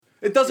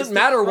It doesn't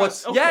matter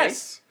what's... Okay.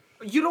 Yes!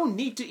 You don't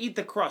need to eat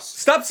the crust.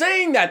 Stop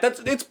saying that!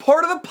 It's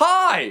part of the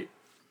pie!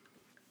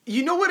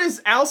 You know what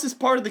else is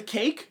part of the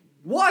cake?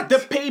 What? The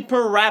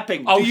paper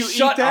wrapping. Oh, Do you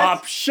shut eat that?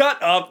 up!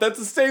 Shut up! That's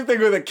the same thing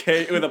with a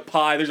cake, with a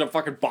pie. There's a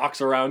fucking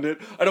box around it.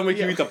 I don't make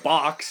you eat the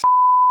box.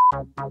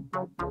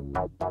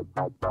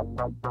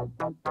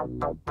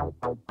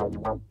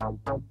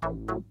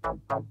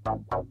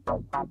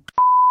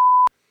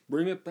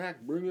 Bring it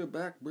back, bring it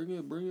back, bring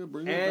it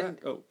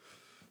back. Oh.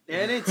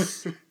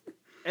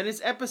 And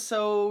it's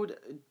episode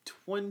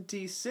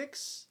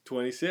 26?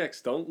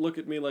 26. Don't look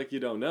at me like you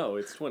don't know.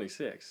 It's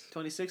 26.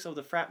 26 of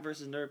the Frat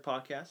vs. Nerd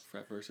podcast.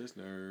 Frat versus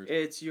nerd.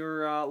 It's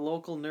your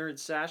local nerd,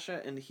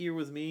 Sasha, and here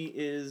with me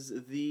is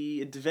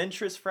the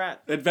Adventurous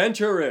Frat.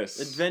 Adventurous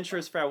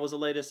Frat. What was the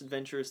latest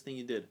adventurous thing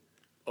you did?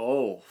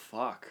 Oh,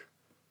 fuck.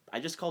 I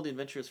just called you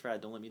Adventurous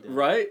Frat. Don't let me down.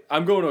 Right?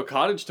 I'm going to a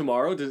cottage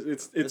tomorrow.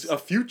 It's a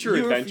future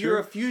adventure. You're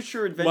a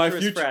future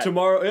adventurous frat.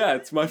 Tomorrow, yeah,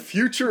 it's my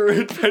future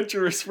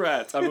adventurous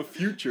frat. I'm a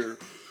future.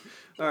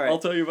 All right. I'll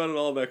tell you about it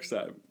all next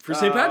time. For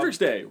St. Patrick's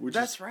Day,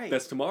 that's right.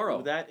 That's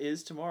tomorrow. That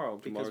is tomorrow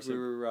because we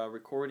were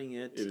recording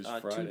it is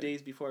 2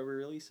 days before we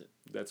release it.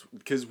 That's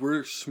because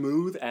we're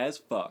smooth as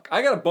fuck.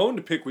 I got a bone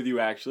to pick with you,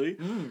 actually.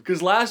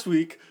 Because last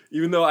week,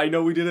 even though I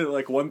know we did it at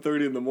like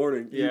 1:30 in the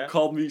morning, you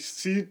called me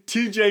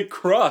TJ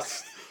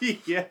Crust.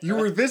 Yeah. You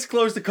were this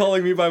close to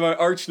calling me by my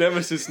arch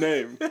nemesis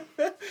name.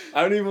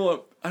 I don't even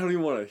want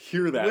to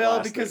hear that.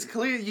 Well, because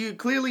you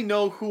clearly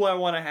know who I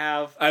want to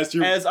have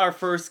as our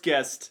first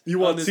guest. You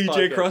want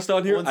CJ Crust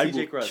on here? I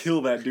will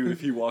kill that dude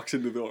if he walks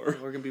in the door.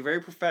 We're gonna be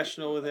very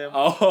professional with him.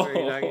 Oh.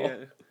 We're not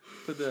gonna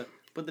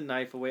put the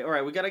knife away. All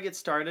right, we gotta get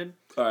started.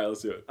 All right,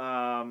 let's do it.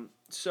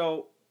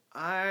 So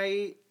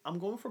I'm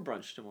going for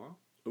brunch tomorrow.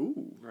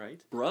 Ooh.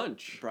 Right.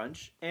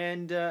 Brunch.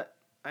 And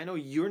I know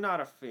you're not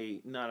a fan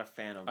of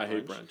brunch. I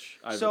hate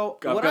brunch. So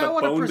what I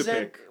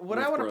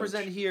want to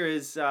present here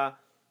is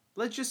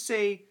let's just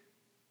say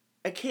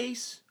a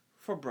case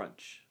for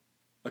brunch.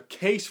 A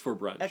case for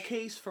brunch. A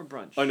case for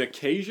brunch. An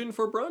occasion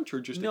for brunch, or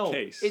just a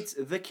case? No, it's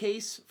the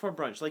case for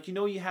brunch. Like,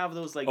 you have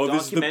those like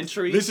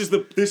documentaries. This is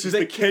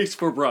the case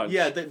for brunch.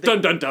 Yeah.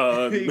 Dun dun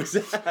dun.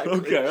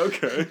 Exactly.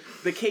 Okay.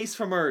 The case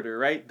for murder,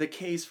 right? The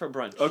case for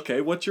brunch.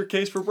 Okay, what's your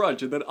case for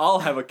brunch, and then I'll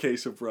have a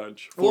case of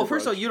brunch. Well,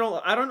 first of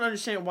all, I don't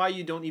understand why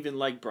you don't even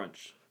like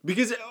brunch.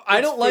 Because I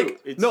like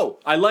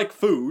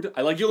food.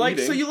 I like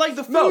eating. So you like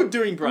the food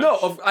during brunch?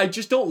 No, I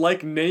just don't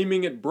like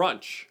naming it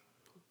brunch.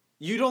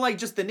 You don't like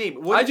just the name.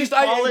 What do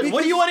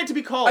you want it to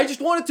be called? I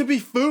just want it to be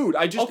food.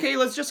 Okay,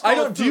 let's just call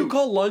it food. Do you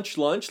call lunch?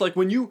 Like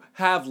when you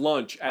have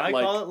lunch at I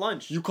call it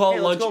lunch. You call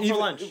it lunch. Let's go for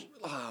lunch.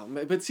 Oh,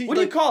 but see, what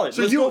do you call it?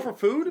 So let's go for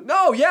food?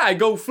 No, yeah, I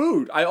go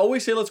food. I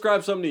always say let's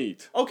grab something to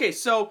eat. Okay,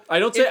 so I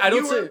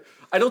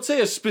don't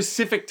say a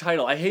specific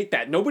title. I hate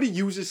that. Nobody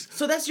uses.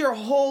 So that's your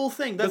whole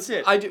thing. That's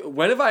it.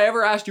 When have I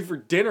ever asked you for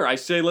dinner? I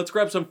say let's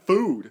grab some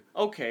food.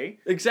 Okay.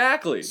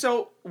 Exactly.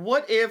 So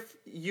what if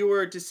you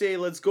were to say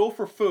let's go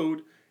for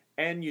food,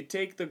 and you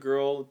take the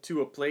girl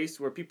to a place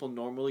where people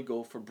normally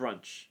go for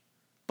brunch,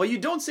 but you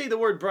don't say the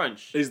word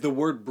brunch? Is the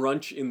word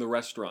brunch in the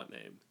restaurant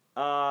name?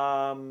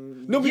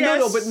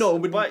 Yes,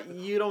 but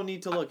you don't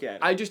need to look at it.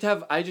 I just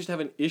have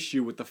an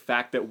issue with the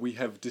fact that we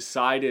have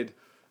decided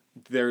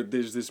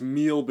there's this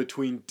meal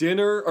between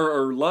dinner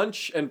or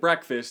lunch and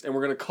breakfast, and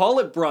we're gonna call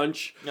it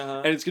brunch,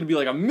 and it's gonna be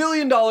like $1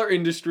 million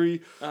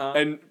industry,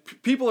 and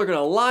people are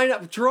gonna line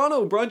up.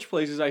 Toronto brunch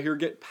places, I hear,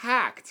 get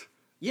packed.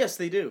 Yes,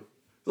 they do.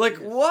 Like,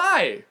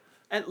 why?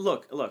 And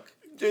look.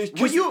 Just,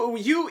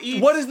 you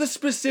eat. What is the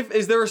specific?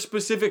 Is there a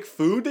specific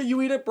food that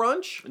you eat at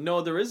brunch?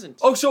 No, there isn't.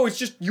 Oh, so it's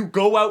just you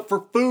go out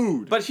for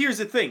food. But here's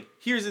the thing.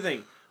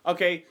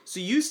 Okay, so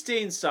you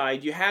stay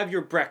inside. You have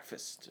your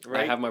breakfast,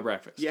 right? I have my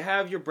breakfast. You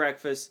have your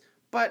breakfast.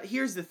 But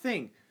here's the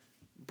thing.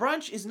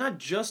 Brunch is not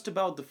just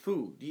about the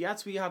food.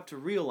 That's what you have to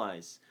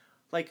realize.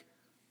 Like,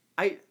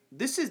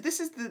 this is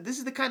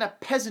the kind of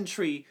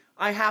peasantry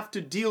I have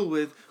to deal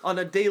with on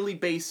a daily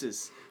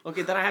basis.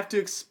 Okay, that I have to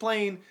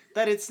explain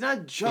that it's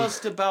not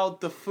just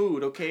about the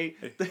food, okay?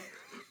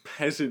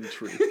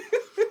 Peasantry.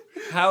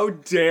 How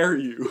dare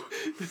you?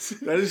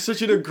 That is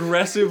such an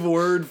aggressive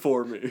word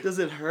for me. Does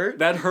it hurt?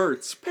 That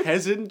hurts.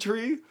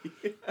 Peasantry?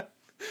 Yeah.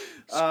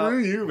 Screw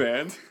you,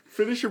 man.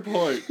 Finish your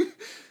point.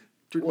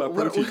 Drink my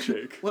protein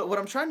shake. What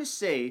I'm trying to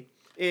say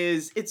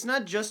is it's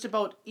not just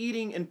about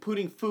eating and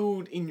putting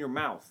food in your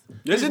mouth.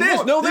 Yes, it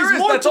is. No, there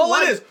is. That's all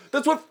it is.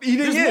 That's what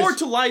eating is. There's more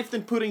to life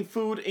than putting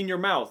food in your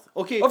mouth.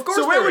 Okay, of course.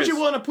 So where would you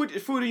want to put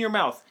food in your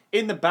mouth?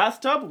 In the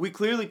bathtub? We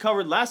clearly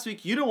covered last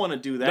week. You don't want to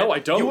do that. No, I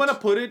don't. You want to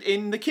put it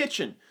in the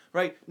kitchen,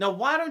 right? Now,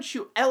 why don't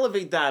you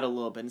elevate that a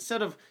little bit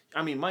instead of?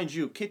 I mean, mind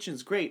you,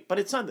 kitchen's great, but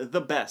it's not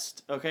the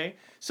best. Okay,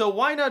 so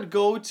why not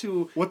go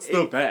to? What's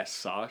the best,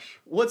 Sash?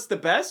 What's the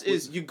best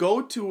is you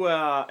go to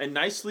a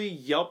nicely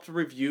Yelp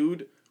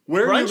reviewed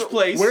brunch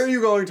place. Where are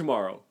you going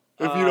tomorrow?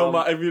 If you don't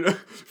mind,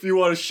 if you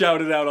want to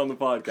shout it out on the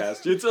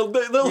podcast,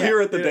 they'll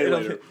hear it the day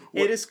later.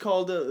 It is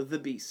called The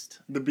Beast.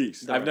 The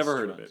Beast. I've never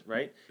heard of it.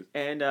 Right,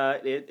 and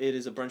it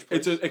is a brunch place.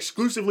 It's an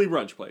exclusively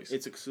brunch place.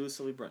 It's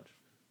exclusively brunch.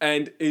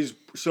 And is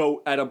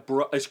so at a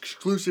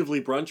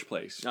exclusively brunch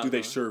place. Do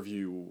they serve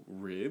you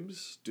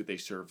ribs? Do they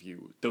serve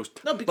you those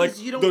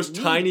you don't those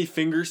need... tiny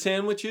finger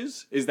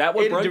sandwiches? Is that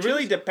what brunch is? It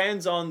really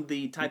depends on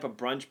the type of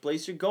brunch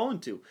place you're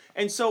going to.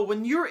 And so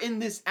when you're in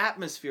this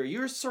atmosphere,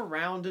 you're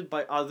surrounded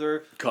by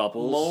other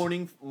couples,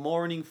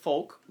 morning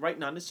folk, right?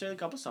 Not necessarily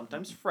couples,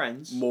 sometimes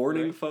friends.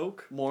 Morning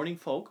folk,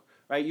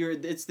 right?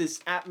 It's this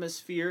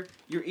atmosphere.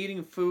 You're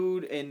eating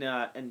food and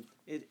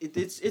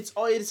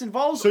it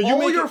involves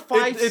all your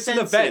five senses. It's an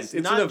event.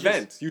 It's an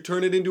event. You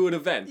turn it into an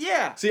event.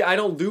 Yeah. See, I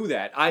don't do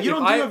that. You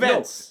don't do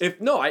events.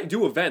 I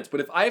do events, but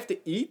if I have to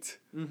eat,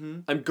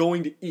 I'm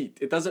going to eat.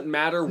 It doesn't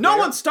matter. No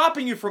one's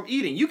stopping you from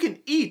eating. You can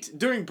eat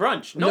during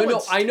brunch.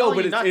 No, I know,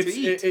 but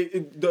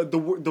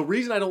the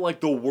reason I don't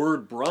like the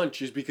word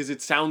brunch is because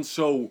it sounds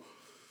so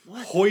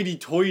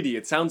hoity-toity.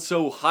 It sounds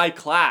so high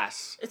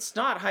class. It's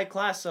not high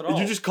class at all.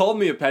 You just called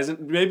me a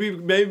peasant.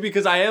 Maybe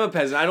because I am a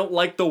peasant. I don't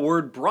like the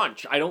word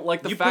brunch. I don't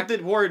like the fact... You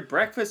put the word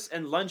breakfast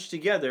and lunch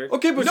together.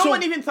 Okay, but no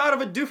one even thought of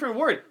a different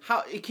word.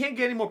 How it can't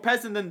get any more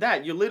peasant than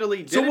that. You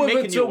literally didn't make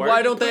a new word. So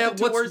why don't they have...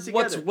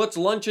 What's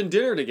lunch and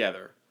dinner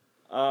together?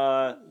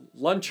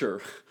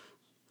 Luncher.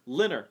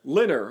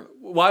 Linner.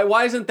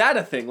 Why isn't that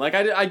a thing? Like,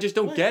 I just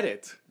don't get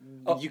it.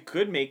 You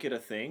could make it a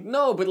thing.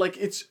 No, but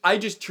like, I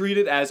just treat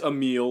it as a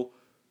meal...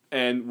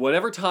 And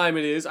whatever time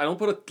it is, I don't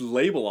put a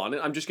label on it.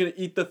 I'm just going to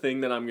eat the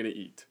thing that I'm going to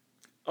eat.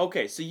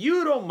 Okay, so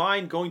you don't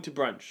mind going to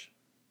brunch,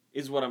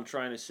 is what I'm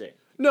trying to say.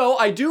 No,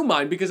 I do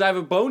mind because I have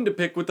a bone to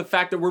pick with the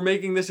fact that we're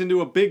making this into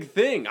a big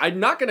thing. I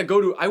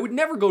would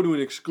never go to an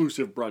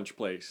exclusive brunch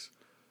place.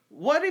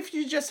 What if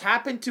you just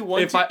happen to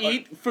want to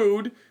eat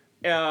food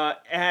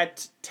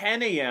at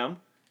 10 a.m.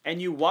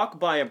 and you walk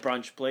by a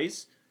brunch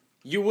place?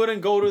 You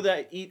wouldn't go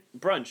to eat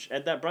brunch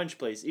at that brunch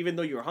place, even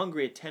though you're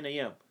hungry at 10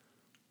 a.m.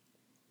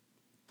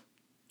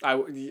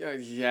 If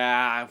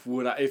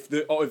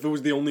it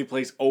was the only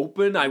place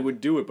open, I would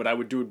do it, but I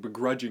would do it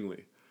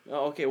begrudgingly.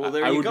 Oh, okay, well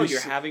there you go.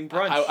 You're having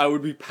brunch. I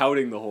would be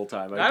pouting the whole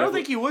time. I don't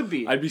think you would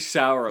be. I'd be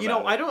sour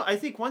about it. I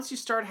think once you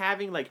start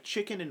having like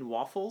chicken and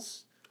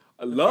waffles.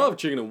 I love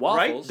chicken and waffles.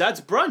 Right? That's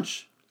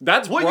brunch.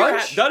 That's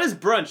brunch? That is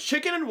brunch.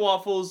 Chicken and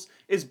waffles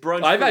is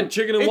brunch. I've had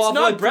chicken and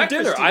waffles for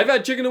dinner. I've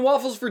had chicken and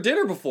waffles for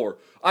dinner before.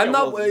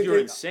 You're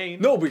insane.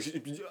 No, but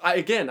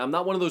I'm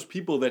not one of those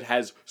people that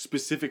has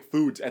specific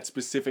foods at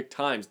specific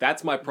times.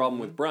 That's my problem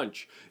with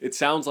brunch. It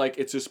sounds like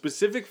it's a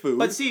specific food.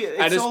 But see,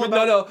 at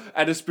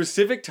a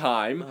specific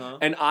time,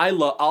 and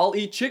I'll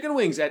eat chicken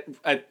wings at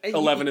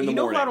 11 in the morning. You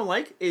know what I don't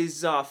like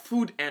is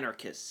food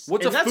anarchists.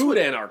 What's a food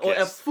anarchist?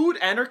 A food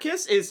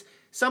anarchist is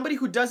somebody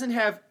who doesn't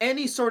have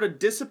any sort of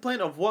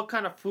discipline of what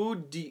kind of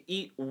food do you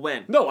eat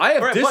when. No, I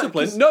have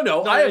discipline.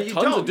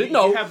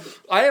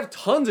 I have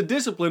tons of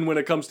discipline when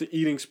it comes to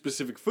eating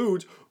specific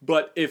foods,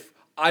 but if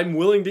I'm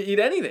willing to eat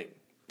anything.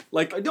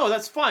 Like no,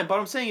 that's fine. But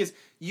what I'm saying is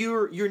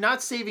you're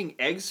not saving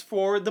eggs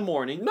for the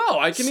morning. No,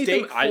 I can eat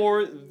steak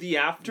for the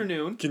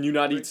afternoon. Can you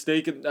not eat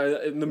steak in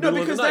the middle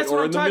of the night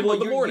or in the middle of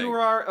the morning? You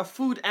are a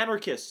food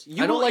anarchist.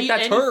 I don't like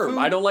that term.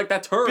 I don't like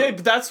that term. Babe,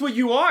 that's what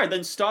you are.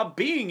 Then stop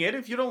being it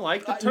if you don't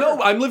like the term. No,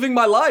 I'm living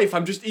my life.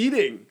 I'm just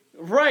eating.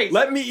 Right.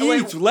 Let me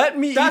eat. Let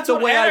me eat the way I want. That's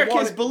what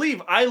anarchists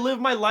believe. I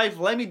live my life.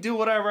 Let me do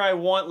whatever I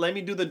want. Let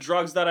me do the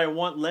drugs that I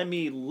want. Let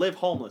me live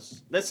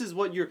homeless. This is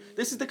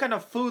the kind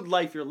of food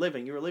life you're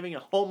living. You're living a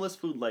homeless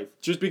food life.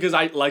 Just because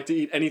I like to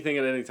eat anything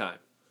at any time.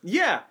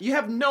 Yeah, you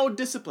have no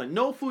discipline.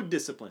 No food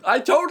discipline. I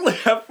totally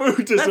have food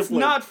discipline. That's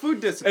not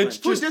food discipline.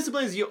 Food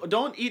discipline is you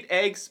don't eat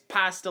eggs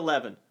past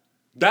 11.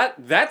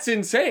 That's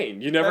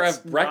insane. You never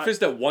have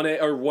breakfast at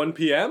 1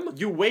 p.m.?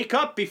 You wake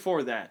up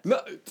before that. No.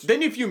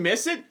 Then if you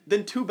miss it,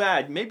 then too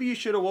bad. Maybe you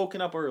should have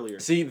woken up earlier.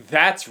 See,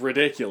 that's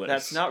ridiculous.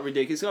 That's not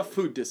ridiculous. It's got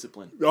food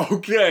discipline.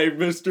 Okay,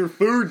 Mr.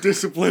 Food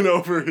Discipline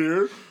over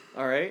here.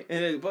 All right,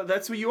 but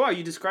that's what you are.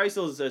 You describe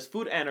yourself as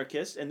food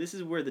anarchist, and this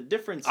is where the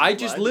difference. I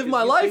just live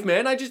my life,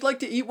 man. I just like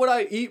to eat what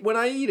I eat when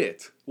I eat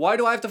it. Why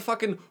do I have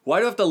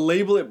to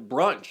label it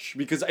brunch?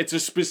 Because it's a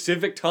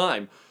specific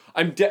time.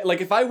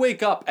 Like if I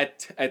wake up at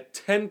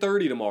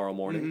 10:30 tomorrow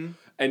morning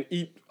and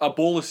eat a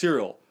bowl of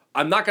cereal,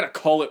 I'm not gonna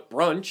call it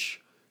brunch.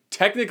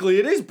 Technically,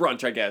 it is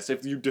brunch, I guess,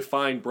 if you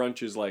define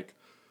brunch as like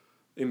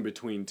in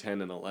between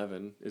 10 and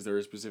 11. Is there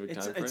a specific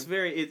time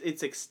frame?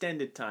 It's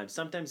extended time.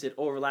 Sometimes it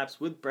overlaps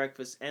with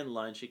breakfast and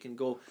lunch. It can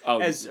go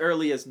as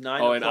early as 9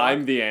 o'clock. Oh, and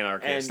I'm the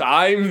anarchist.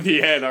 I'm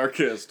the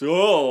anarchist.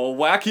 Oh,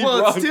 wacky brunch.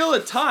 Well, it's still a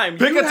time.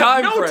 Pick a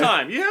time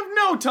frame. You have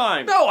no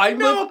time. No, I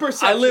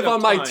live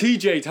on my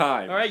TJ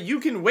time. All right, you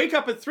can wake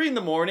up at 3 in the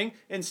morning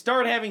and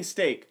start having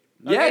steak.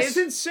 Okay? Yes. It's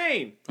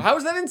insane. How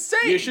is that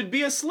insane? You should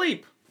be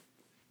asleep.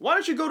 Why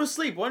don't you go to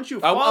sleep? Why don't you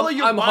follow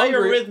your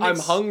biorhythms? I'm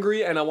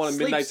hungry and I want a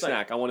midnight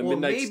snack. I want a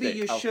midnight steak. Maybe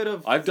you should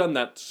have. I've done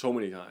that so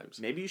many times.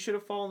 Maybe you should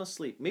have fallen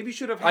asleep. Maybe you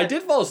should have had I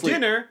did fall asleep.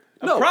 Dinner,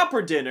 a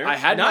proper dinner. I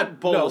had not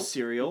bowl of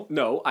cereal.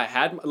 No, I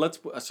had.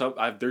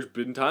 There's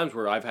been times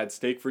where I've had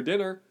steak for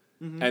dinner,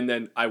 and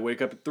then I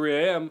wake up at 3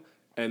 a.m.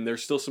 and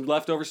there's still some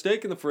leftover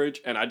steak in the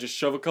fridge, and I just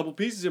shove a couple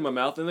pieces in my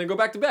mouth and then go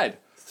back to bed.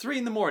 3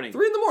 in the morning.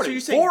 3 in the morning. So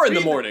you're saying 4 in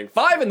the morning.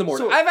 5 in the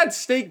morning. So- I've had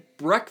steak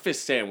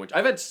breakfast sandwich.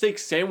 I've had steak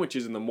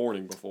sandwiches in the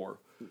morning before.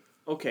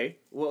 Okay,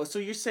 well, so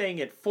you're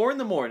saying at 4 in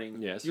the morning,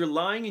 Yes. you're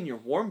lying in your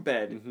warm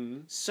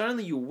bed,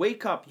 suddenly you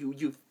wake up,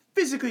 you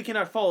physically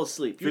cannot fall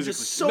asleep. You're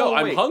just so No,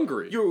 awake. I'm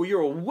hungry.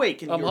 You're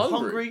awake and I'm you're hungry.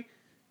 hungry,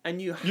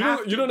 and you You have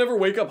don't, you don't ever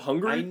wake up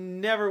hungry? I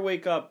never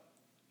wake up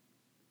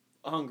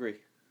hungry.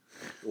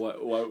 Why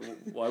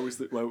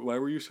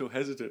were you so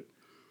hesitant?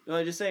 No,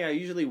 I'm just saying I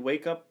usually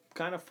wake up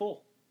kind of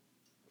full.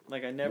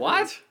 Like I never.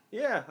 What?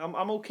 Yeah,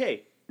 I'm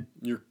okay.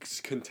 You're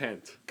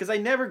content. Because I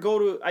never go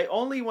to. I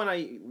only when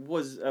I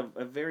was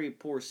a very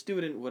poor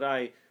student would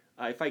I.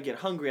 If I get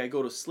hungry, I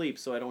go to sleep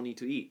so I don't need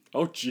to eat.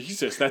 Oh,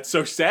 Jesus, that's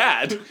so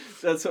sad.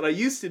 That's what I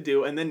used to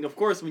do. And then, of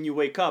course, when you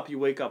wake up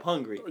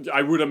hungry.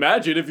 I would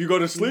imagine if you go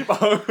to sleep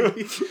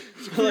hungry. If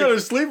you go to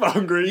sleep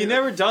hungry. You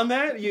never done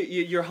that?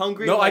 You're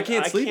hungry? No, like, I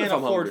can't sleep if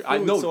I'm afford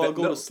hungry. Food, so I'll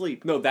go to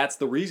sleep. No, that's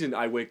the reason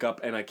I wake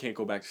up and I can't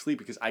go back to sleep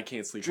because I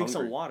can't sleep Drink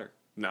hungry. some water.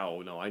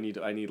 No, I need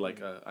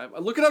like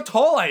look at how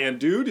tall I am,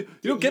 dude.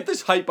 You don't get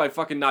this height by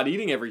fucking not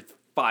eating every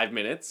 5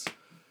 minutes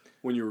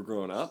when you were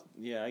growing up.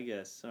 Yeah, I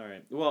guess. All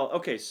right. Well,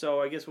 okay,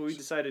 so I guess what we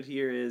decided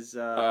here is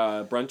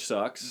Brunch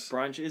sucks.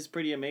 brunch is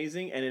pretty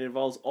amazing, and it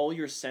involves all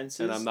your senses.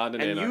 And I'm not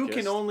an And you anarchist.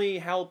 can only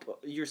help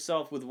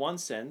yourself with one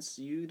sense.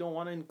 You don't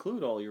want to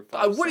include all your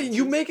five What do senses.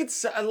 you make it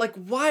like?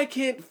 Why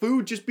can't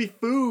food just be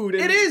food?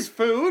 It is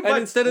food, And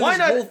but instead of why this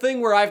not? whole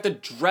thing where I have to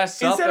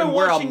dress up Instead of and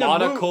wear a watching a movie-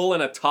 monocle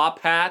and a top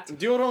hat,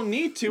 You don't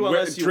need to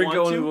unless you drink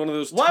want out to. of one of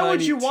those Why would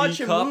tiny you watch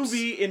a teacups?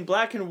 movie in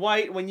black and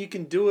white when you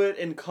can do it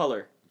in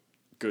color?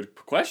 good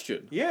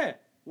question. Yeah.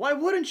 Why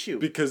wouldn't you?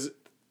 Because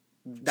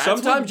That's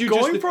sometimes what you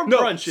going just for no.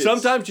 brunch is.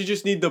 Sometimes you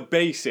just need the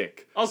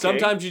basic. Okay.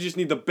 Sometimes you just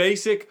need the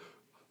basic,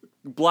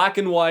 black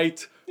and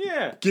white.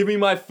 Yeah. Give me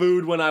my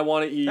food when I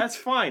want to eat. That's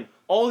fine.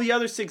 All the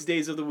other 6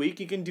 days of the week,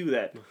 you can do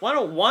that. Why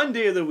don't one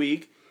day of the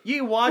week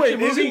you watch a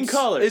movie in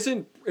color?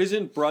 Isn't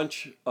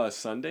brunch a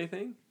Sunday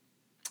thing?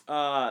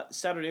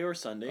 Saturday or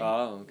Sunday.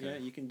 Oh, okay. Yeah,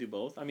 you can do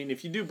both. I mean,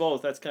 if you do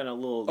both, that's kind of a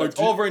little Or that's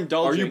do-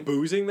 overindulging. Are you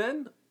boozing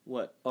then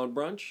What? on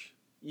brunch?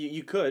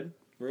 You could,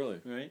 Really?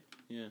 right?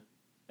 Yeah.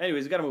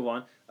 Anyways, we gotta move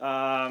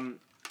on.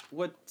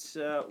 What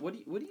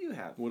do you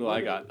have? What do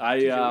I got?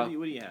 TJ,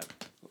 what do you have?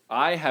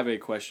 I have a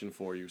question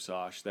for you,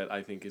 Sash, that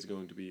I think is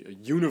going to be a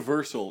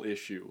universal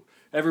issue.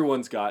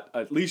 Everyone's got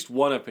at least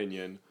one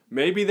opinion.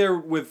 Maybe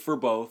they're for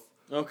both.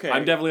 Okay.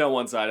 I'm definitely on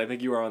one side. I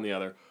think you are on the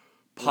other.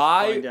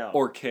 find Pie out.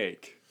 or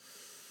cake?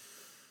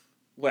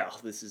 Well,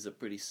 this is a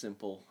pretty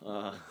simple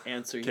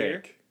answer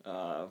here.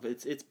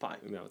 It's pie.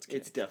 No, it's cake.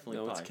 It's definitely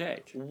no, pie. it's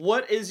cake.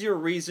 What is your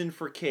reason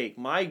for cake?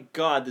 My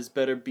God, this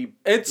better be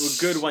It's-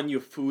 a good one, you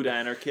food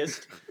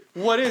anarchist.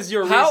 What is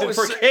your How reason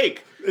for is-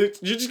 cake? You're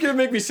just gonna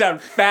make me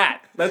sound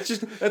fat. That's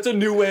a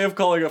new way of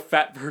calling a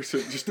fat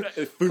person. Just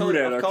a food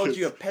I've anarchist. called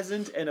you a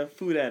peasant and a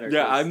food anarchist.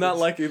 Yeah, I'm not That's-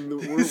 liking the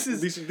word. This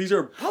is- These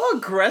are. How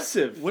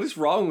aggressive. What is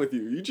wrong with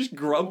you? You just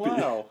grumpy.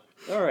 Wow.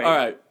 All right. All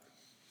right,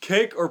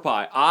 cake or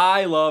pie?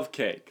 I love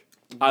cake.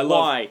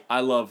 Why? I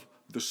love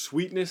the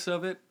sweetness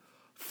of it.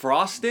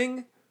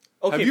 Frosting.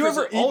 Okay, Have you first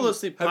ever of all, eaten-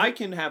 those have pie you-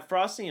 can have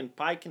frosting and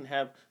pie can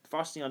have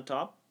frosting on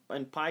top.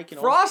 And pie can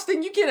also...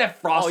 Frosting? You can't have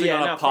frosting yeah,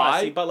 on a not pie.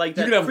 frosting, but like you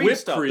that can have cream whipped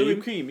stuff, the cream.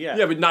 whipped cream, yeah.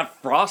 Yeah, but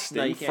not frosting.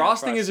 No, you can't have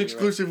frosting is frosting, you're right.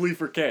 exclusively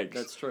for cakes.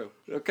 That's true.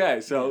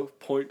 Okay, so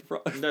point.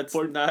 That's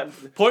point, not.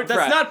 point That's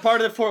frat. not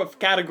part of the four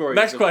categories.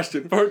 Next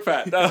question. Point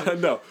fat.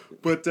 No,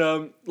 but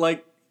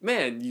like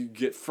man, you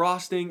get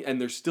frosting,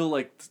 and there's still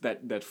like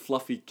that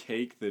fluffy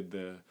cake.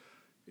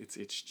 It's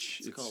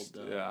called,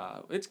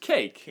 it's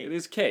cake. cake. It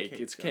is cake. Cake,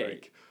 It's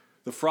alright. cake.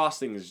 The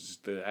frosting is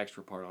just the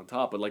extra part on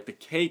top, but like the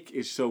cake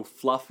is so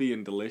fluffy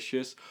and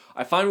delicious.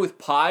 I find with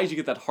pies you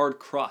get that hard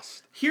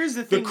crust. Here's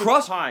the The thing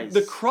crust, with pies.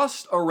 the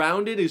crust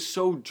around it is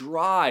so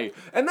dry,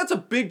 and that's a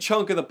big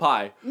chunk of the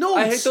pie. No,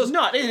 I it's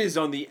not. It is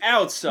on the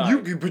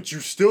outside. But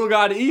you still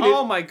gotta eat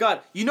Oh it. my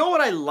God! You know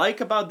what I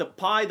like about the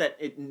pie that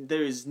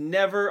there is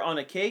never on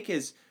a cake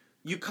is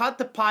you cut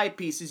the pie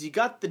pieces. You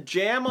got the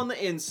jam on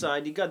the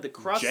inside. You got the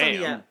crust on the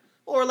Jam? end.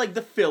 Or like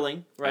the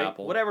filling, right?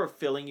 Apple. Whatever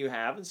filling you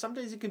have, and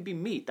sometimes it can be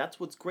meat. That's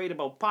what's great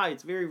about pie.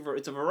 It's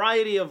a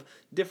variety of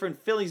different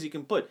fillings you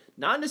can put.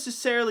 Not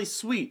necessarily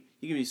sweet.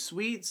 You can be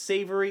sweet,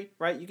 savory,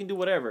 right? You can do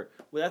whatever.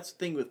 Well, that's the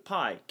thing with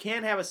pie.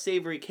 Can't have a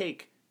savory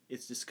cake.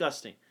 It's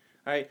disgusting.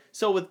 All right.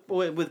 So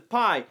with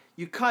pie,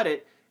 you cut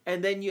it,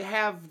 and then you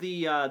have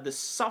the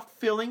soft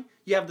filling.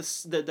 You have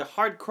the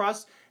hard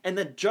crust, and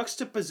the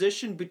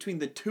juxtaposition between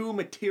the two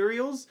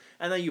materials,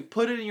 and then you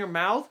put it in your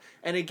mouth,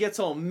 and it gets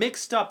all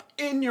mixed up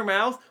in your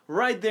mouth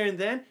right there and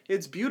then.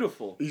 It's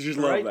beautiful. You just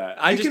right? love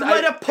that. You can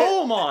write a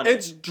poem on it.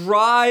 It's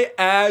dry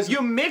as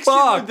You mix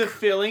fuck. it with the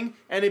filling,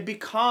 and it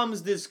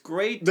becomes this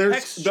great There's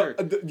texture.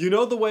 you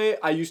know the way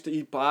I used to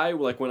eat pie.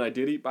 Like when I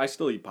did eat, I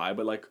still eat pie,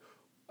 but like,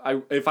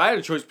 if I had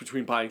a choice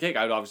between pie and cake,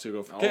 I would obviously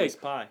go for Always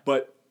cake. pie.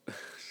 But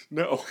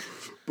no,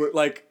 but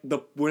like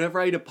whenever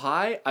I eat a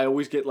pie, I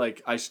always get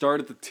like I start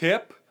at the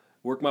tip,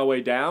 work my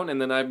way down, and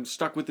then I'm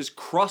stuck with this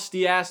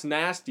crusty ass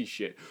nasty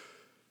shit.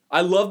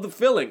 I love the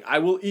filling. I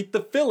will eat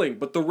the filling,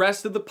 but the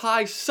rest of the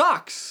pie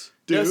sucks,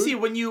 dude. Now, see,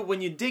 when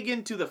you dig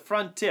into the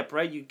front tip,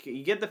 right? You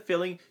get the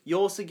filling. You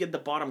also get the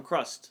bottom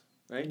crust,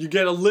 right? You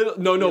get a little...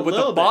 No,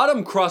 but the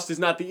bottom crust is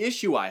not the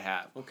issue I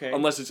have. Okay.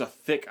 Unless it's a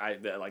thick...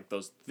 like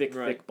those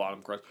thick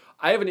bottom crust.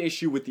 I have an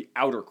issue with the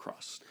outer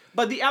crust.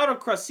 But the outer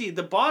crust, see,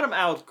 the bottom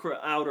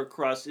outer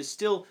crust is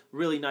still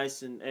really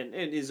nice and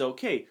is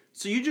okay.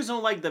 So you just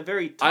don't like the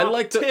very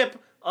top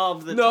tip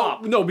of the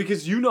top. No,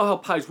 because you know how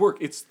pies work.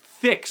 It's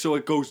thick, so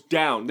it goes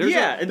down.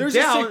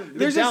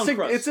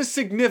 It's a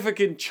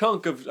significant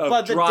chunk of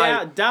but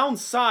dry... the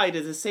downside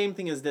is the same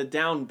thing as the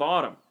down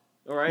bottom.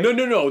 All right?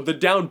 No. The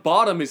down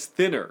bottom is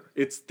thinner.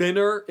 It's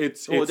thinner.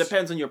 It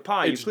depends on your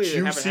pie. It's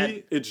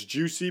juicy. It's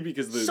juicy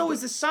because So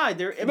is the side.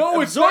 They're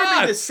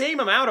absorbing the same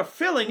amount of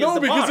filling as the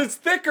bottom. No, because it's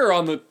thicker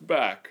on the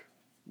back.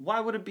 Why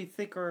would it be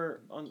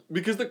thicker on...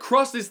 Because the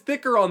crust is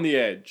thicker on the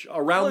edge.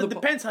 It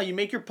depends how you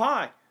make your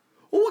pie.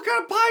 Well, what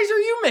kind of pies are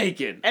you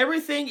making?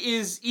 Everything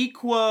is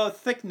equal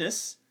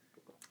thickness.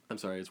 I'm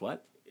sorry, it's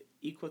what?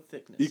 Equal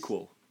thickness.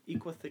 Equal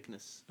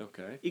thickness.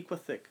 Okay. Equal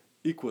thick.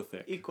 Equal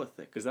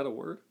thick. Is that a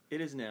word?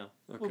 It is now.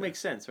 Okay. Well, it makes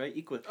sense, right?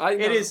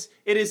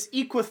 It is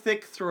equal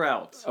thick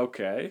throughout.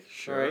 Okay,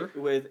 sure.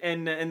 Right?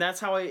 And that's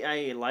how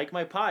I like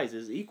my pies,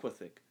 is equal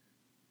thick.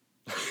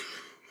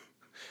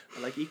 I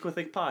like equal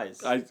thick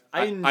pies.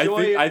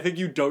 I think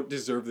you don't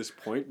deserve this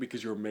point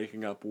because you're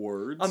making up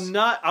words.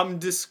 I'm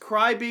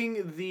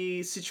describing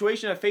the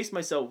situation I faced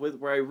myself with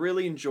where I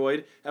really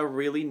enjoyed a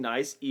really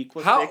nice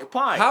equal thick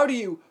pie. How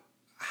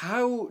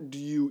do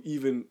you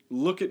even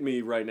look at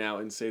me right now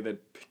and say that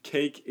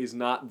cake is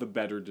not the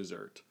better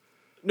dessert?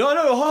 No,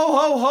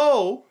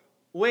 ho.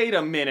 Wait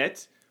a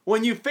minute.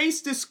 When you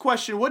face this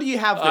question, what do you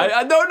have there?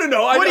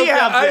 No. What do you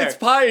have there? It's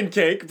pie and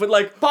cake, but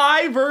like...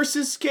 Pie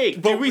versus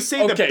cake. Did we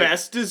say the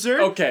best dessert?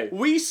 Okay.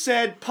 We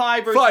said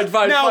pie versus...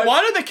 Fine. Now,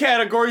 one of the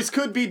categories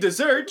could be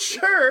dessert,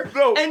 sure.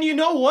 No. And you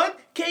know what?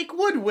 Cake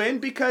would win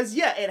because,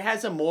 it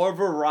has a more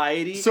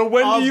variety. So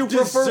when do you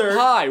prefer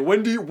pie?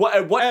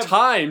 At what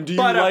time do you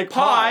like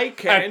pie?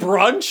 At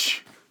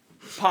brunch?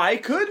 Pie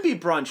could be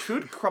brunch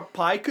food.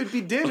 Pie could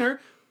be dinner.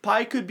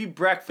 Pie could be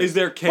breakfast. Is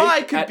there cake?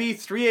 Pie could be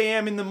 3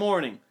 a.m. in the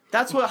morning.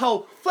 That's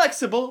how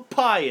flexible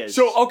pie is.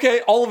 So,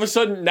 okay, all of a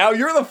sudden, now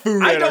you're the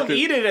food I don't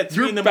eat it at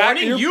 3 in the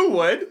morning. You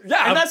would.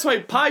 Yeah. And that's why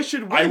pie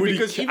should win. I would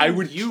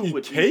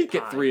eat cake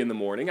at 3 in the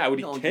morning. I would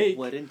eat cake. You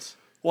wouldn't.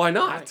 Why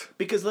not? Right.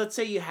 Because let's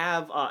say you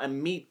have a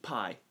meat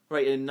pie,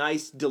 right? A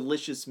nice,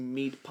 delicious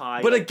meat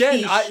pie. But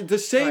again, quiche, the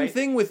same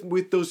thing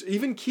with those,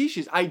 even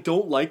quiches. I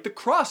don't like the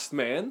crust,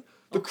 man.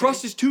 The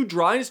crust is too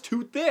dry and it's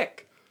too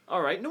thick.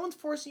 All right. No one's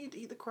forcing you to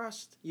eat the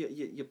crust.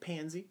 You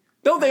pansy.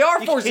 No, they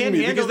are forcing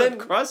me because then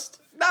crust.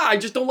 Nah, I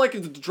just don't like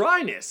the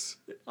dryness.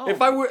 Oh,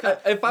 if I were,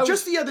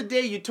 just the other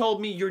day you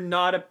told me you're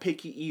not a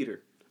picky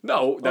eater.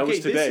 No, that was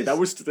today. That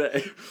was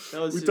today.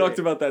 We talked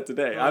about that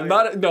today. I'm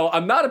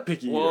not a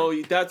picky eater. Well,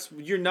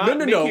 you're not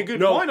making a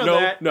good point on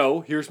that.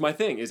 No, here's my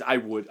thing: is I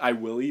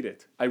will eat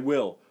it. I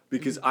will.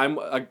 Because I'm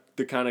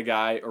the kind of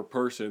guy or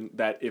person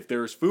that if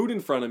there's food in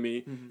front of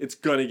me, it's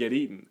gonna get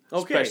eaten.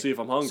 Okay. Especially if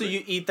I'm hungry. So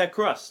you eat that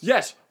crust.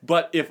 Yes,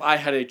 but if I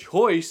had a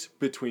choice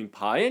between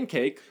pie and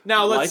cake,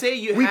 now let's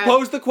say we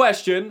posed the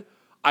question,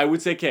 I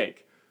would say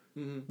cake,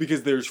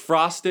 because there's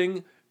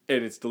frosting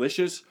and it's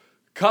delicious.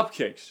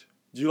 Cupcakes.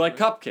 Do you like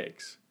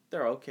cupcakes?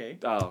 They're okay.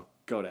 Oh,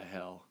 go to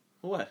hell.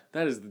 What?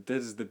 That is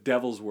the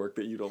devil's work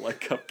that you don't like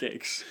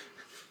cupcakes.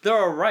 They're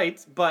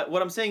alright, but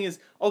what I'm saying is,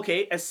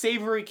 okay, a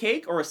savory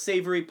cake or a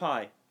savory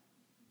pie?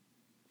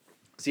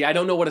 See, I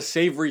don't know what a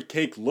savory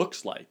cake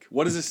looks like.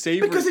 What is a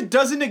savory? Because it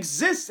doesn't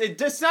exist.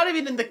 It's not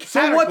even in the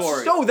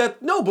category. That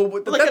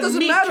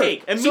doesn't matter.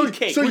 Cake, a meat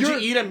cake. Would you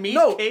eat a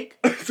meat cake?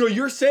 So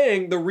you're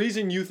saying the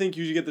reason you think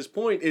you should get this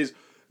point is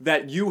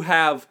that you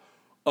have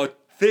a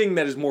thing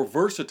that is more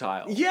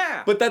versatile.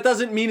 Yeah. But that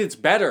doesn't mean it's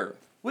better.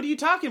 What are you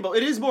talking about?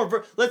 It is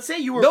more. Let's say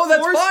you were. No,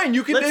 that's forced, fine.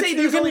 You can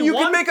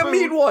make a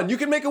meat one. You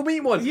can make a meat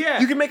one. Yeah.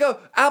 You can make a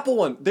apple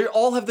one. They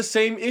all have the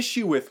same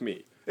issue with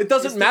me. It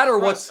doesn't matter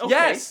what's. Okay.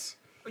 Yes.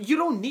 You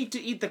don't need to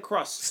eat the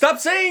crust. Stop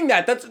saying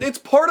that. It's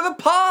part of the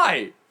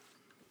pie.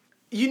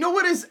 You know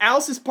what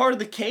else is part of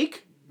the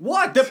cake?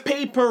 What? The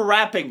paper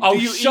wrapping. Oh,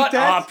 Do you eat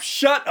that?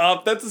 Shut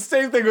up. That's the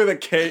same thing with a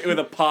cake, with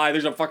a pie.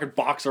 There's a fucking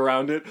box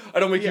around it. I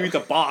don't make you eat the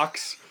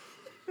box.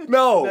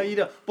 No. No, you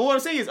don't. But what I'm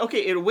saying is,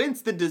 okay, it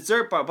wins the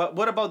dessert part, but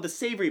what about the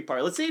savory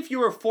part? Let's say if you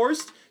were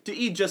forced to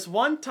eat just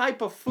one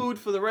type of food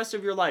for the rest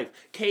of your life,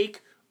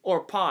 cake or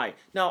pie.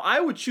 Now, I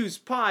would choose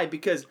pie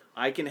because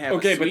I can have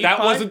okay, a sweet but that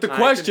pie. wasn't the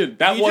question.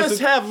 You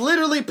just have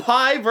literally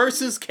pie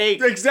versus cake.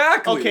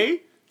 Exactly.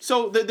 Okay?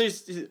 So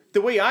there's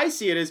the way I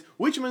see it is,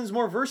 which one's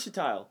more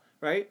versatile,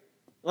 right?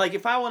 Like,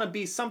 if I want to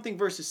be something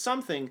versus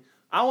something,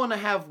 I want to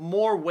have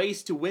more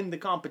ways to win the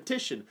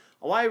competition.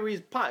 Why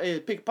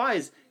I pick pie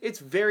is it's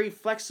very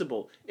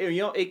flexible.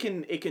 It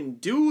can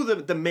do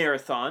the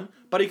marathon,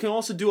 but it can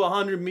also do a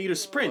 100-meter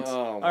sprint.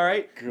 Oh, all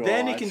right. God.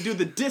 Then it can do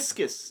the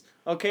discus.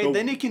 Okay.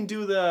 Then it can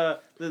do the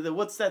The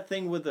what's that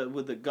thing with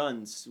the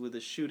guns with the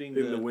shooting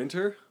in the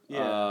winter?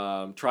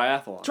 Yeah.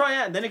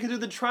 Triathlon. Then it can do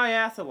the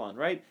triathlon,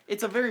 right?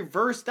 It's a very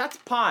that's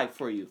pie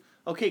for you.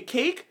 Okay,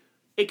 cake,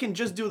 it can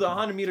just do the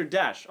 100-meter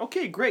dash.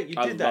 Okay, great, you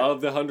did that. I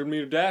love the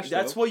 100-meter dash.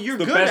 That's though. what you're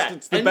good at.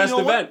 It's the best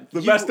event.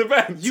 The best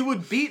event. You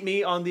would beat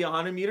me on the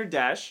 100-meter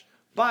dash,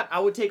 but I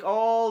would take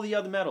all the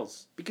other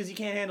medals because you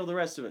can't handle the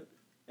rest of it.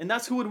 And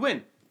that's who would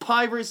win.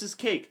 Pie versus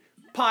cake.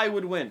 Pie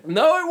would win.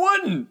 No, it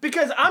wouldn't.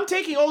 Because I'm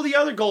taking all the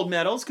other gold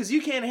medals because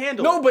you can't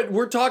handle it. No, but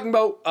we're talking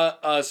about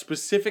a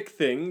specific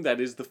thing that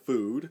is the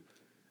food,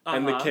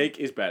 and the cake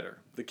is better.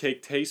 The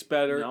cake tastes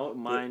better. No,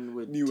 mine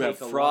would. You have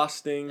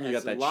frosting. You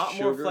got that a lot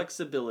sugar. more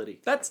flexibility.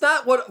 That's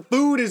not what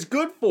food is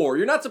good for.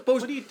 You're not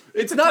supposed. to...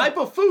 It's a not type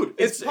of food.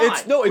 It's pie.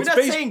 It's no. It's We're not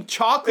based, saying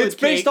chocolate. It's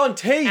based on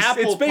taste.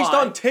 Apple It's based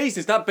pie. on taste.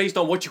 It's not based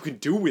on what you can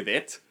do with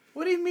it.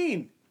 What do you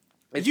mean?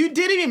 You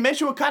didn't even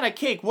mention what kind of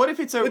cake. What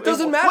if it's a? It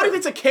doesn't matter. What if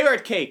it's a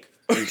carrot cake?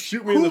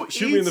 Shoot me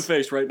in the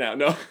face right now.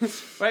 No.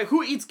 Right?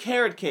 Who eats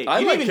carrot cake?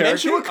 I like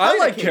carrot cake. I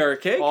like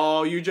carrot cake.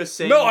 Oh, you're just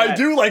saying. No, that. I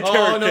do like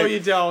carrot cake. Oh no,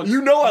 you don't.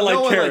 You know I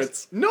like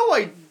carrots.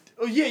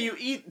 Oh yeah, you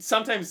eat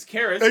sometimes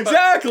carrots.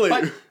 Exactly.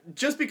 But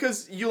just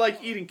because you like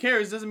eating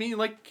carrots doesn't mean you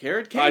like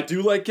carrot cake. I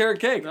do like carrot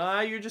cake.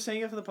 Nah, you're just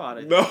saying it for the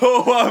pot. No,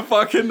 I'm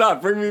fucking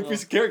not. Bring me a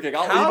piece of carrot cake.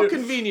 How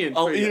convenient.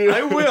 I'll eat it.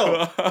 I will.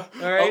 All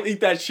right. I'll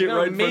eat that shit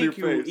right in front of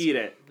your face. Eat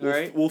it. All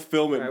right. We'll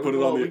film it and put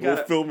it on the. We'll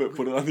film it.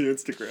 Put it on the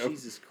Instagram.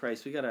 Jesus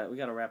Christ, we gotta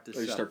wrap this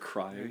up. You start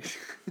crying.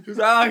 Oh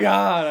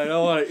God, I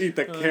don't want to eat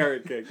the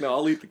carrot cake. No,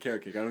 I'll eat the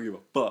carrot cake. I don't give a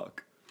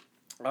fuck.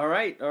 All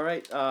right.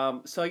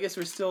 So I guess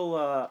we're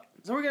still.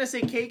 So we're gonna say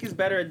cake is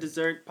better at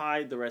dessert,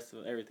 pie the rest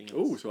of everything else.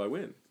 Ooh, so I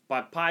win.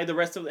 But pie the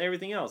rest of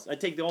everything else. I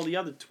take all the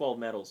other 12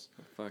 medals.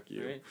 Fuck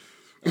you. Right?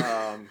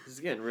 This is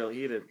getting really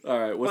heated. All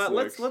right,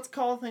 let's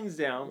call things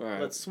down. All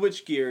right. Let's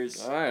switch gears.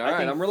 All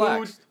right, I'm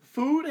relaxed.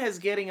 Food has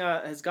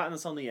gotten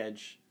us on the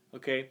edge.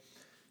 Okay,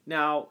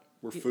 now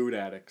we're food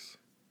addicts.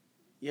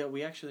 Yeah,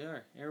 we actually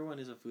are. Everyone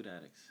is a food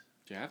addict.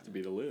 You have to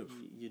be to live.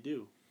 You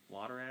do.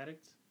 Water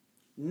addicts.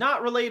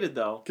 Not related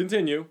though.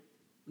 Continue.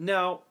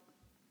 Now,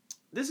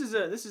 this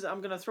is.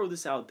 I'm gonna throw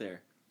this out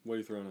there. What are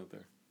you throwing out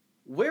there?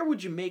 Where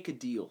would you make a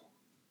deal?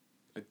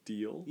 A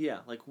deal? Yeah,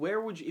 like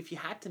where would you, if you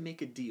had to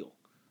make a deal?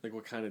 Like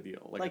what kind of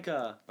deal? Like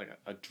a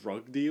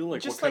drug deal?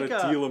 Like just what kind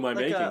of deal am I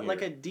making here?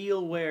 Like a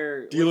deal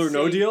where deal or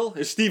no deal?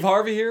 Is Steve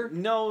Harvey here?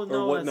 No.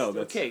 Or what? No,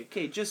 that's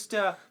okay. Just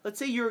let's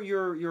say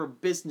you're a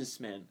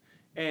businessman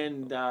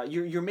and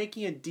you're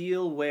making a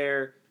deal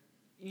where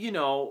you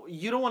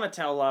don't want to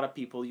tell a lot of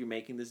people you're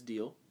making this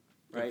deal.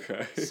 Right.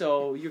 Okay.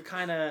 So you're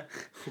kind of,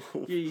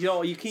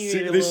 you can't.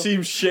 See, this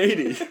seems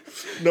shady.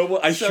 No,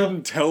 I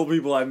shouldn't tell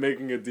people I'm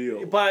making a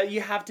deal. But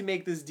you have to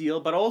make this deal.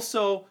 But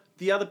also,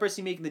 the other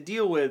person you're making the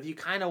deal with, you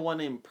kind of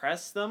want to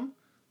impress them,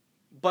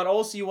 but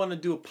also you want to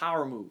do a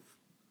power move,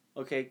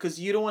 okay? Because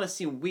you don't want to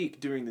seem weak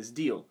during this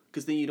deal,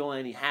 because then you don't have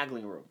any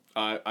haggling room.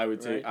 I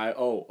would say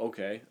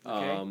okay.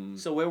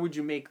 So where would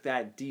you make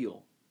that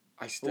deal?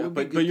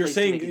 But you're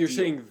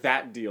saying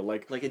that deal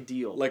like a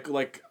deal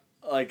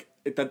like.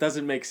 That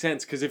doesn't make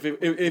sense because if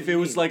it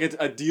was like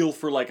a deal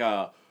for like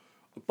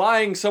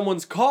buying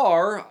someone's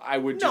car, I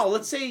would just... No,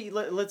 let's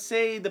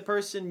say the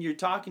person you're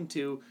talking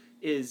to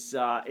is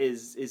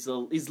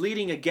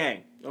leading a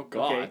gang. Oh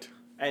God. Okay?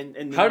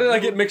 And how did I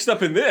get mixed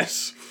up in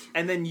this?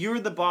 And then you're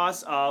the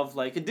boss of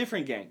like a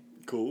different gang.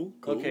 Cool.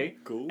 Okay.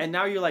 Cool. And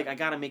now you're like, I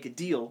gotta make a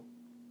deal.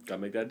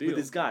 Gotta make that deal with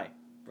this guy,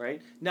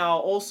 right?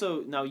 Now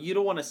you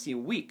don't want to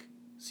seem weak,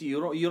 so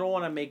you don't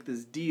want to make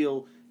this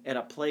deal at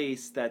a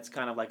place that's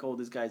kind of like, oh,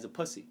 this guy's a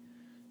pussy.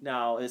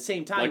 Now, at the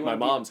same time... Like my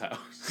mom's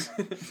house.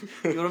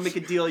 You want to make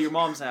a deal at your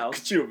mom's house.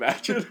 Could you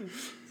imagine?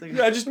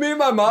 Yeah, just meet at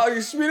my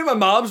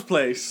mom's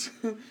place.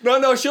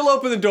 No, she'll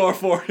open the door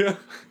for you.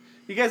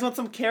 You guys want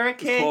some carrot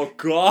cake? Oh,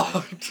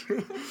 God.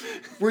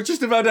 We're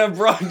just about to have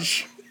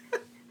brunch.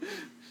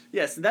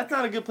 Yes, that's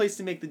not a good place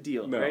to make the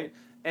deal, right?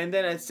 And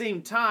then at the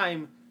same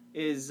time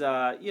is,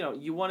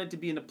 you want it to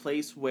be in a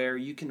place where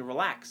you can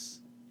relax.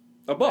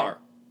 A bar.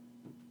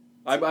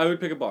 Right? I would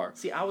pick a bar.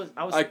 See, I was.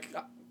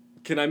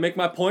 Can I make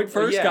my point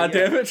first? Yeah, God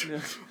damn it! Yeah.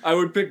 I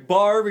would pick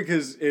bar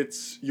because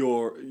it's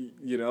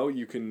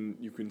you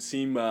can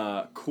seem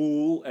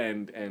cool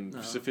and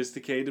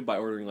sophisticated by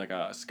ordering like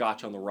a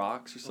scotch on the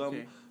rocks or something.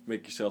 Okay.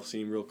 Make yourself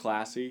seem real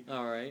classy.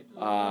 All right.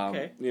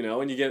 Okay.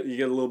 And you get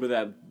a little bit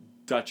of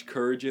that Dutch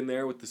courage in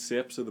there with the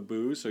sips of the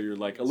booze, so you're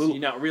like a little. So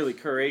you're not really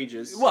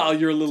courageous. Well,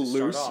 you're a little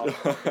loose.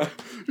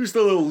 Just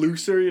a little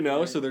looser,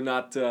 right. So they're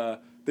not.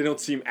 They don't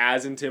seem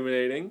as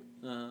intimidating.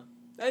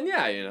 And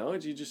yeah, it's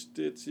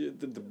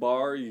the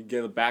bar. You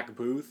get a back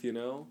booth,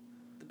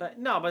 But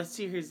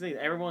see, here's the thing: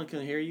 everyone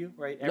can hear you,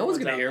 right? No one's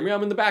gonna hear me.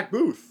 I'm in the back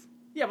booth.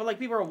 Yeah, but like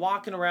people are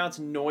walking around, it's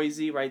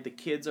noisy, right? The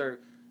kids are.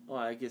 Well,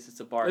 I guess it's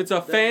a bar. It's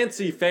a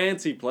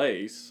fancy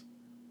place.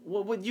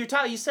 Well,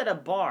 you said a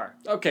bar.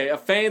 Okay, a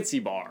fancy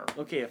bar.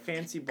 Okay, a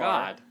fancy bar.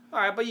 God.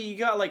 All right, but you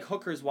got like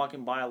hookers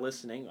walking by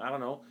listening. I don't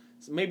know.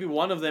 So maybe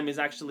one of them is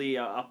actually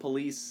a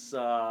police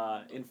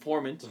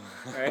informant,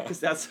 right? Because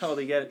that's how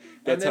they get it.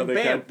 That's and then how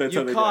they bam, get- that's how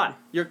you're they caught. get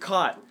You're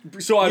caught.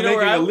 So I'm You know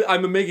making where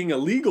I'm making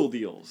illegal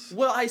deals.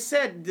 Well, I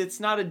said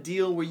it's not a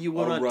deal where you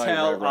want to right,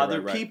 tell right,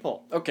 other right.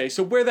 people. Okay,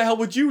 so where the hell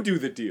would you do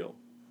the deal?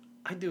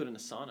 I do it in a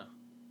sauna.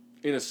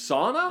 In a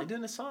sauna? I do it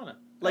in a sauna.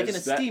 Like in a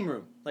Is that- steam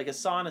room. Like a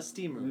sauna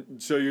steam room.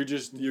 So you're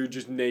just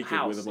naked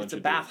House. with a bunch It's a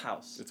of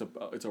bathhouse. dudes.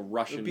 It's a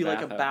Russian. It would be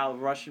like a bathhouse.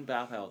 Russian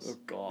bathhouse. Oh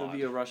God. It would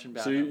be a Russian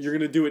bathhouse. So you're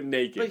gonna do it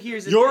naked. But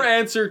here's the your thing.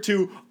 answer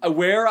to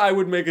where I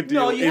would make a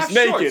deal No, you is have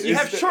naked. shorts. You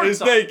have shorts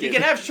is on. naked. You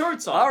can have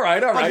shorts on. All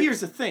right. But here's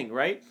the thing,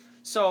 right?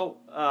 So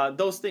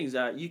those things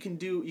you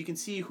can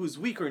see who's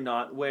weak or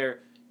not.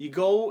 Where you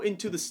go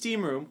into the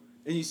steam room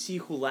and you see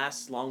who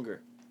lasts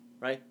longer,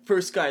 right?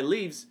 First guy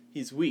leaves,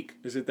 he's weak.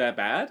 Is it that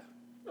bad?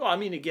 Well, I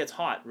mean, it gets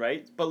hot,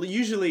 right? But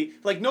usually,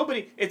 like,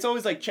 nobody... It's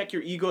always, like, check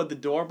your ego at the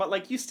door, but,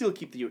 like, you still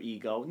keep your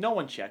ego. No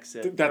one checks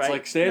it, That's right?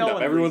 like stand-up. No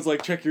one Everyone's leaves.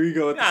 like, check your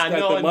ego at the, Nah, at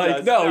no the one mic.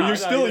 does. No, No,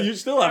 you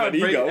still have an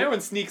ego. Everyone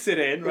sneaks it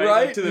in,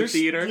 right? To the You're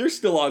theater. You're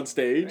still on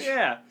stage.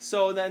 Yeah,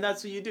 so then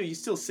that's what you do. You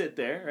still sit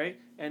there, right?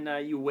 And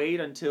you wait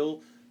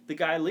until the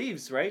guy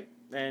leaves, right?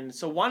 And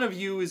so one of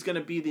you is going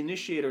to be the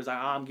initiator. Is like,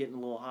 I'm getting a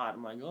little hot.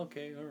 I'm like,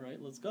 okay, all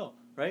right, let's go,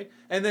 right?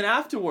 And then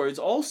afterwards,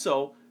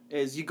 also,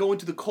 is you go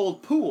into the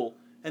cold pool,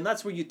 and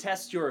that's where you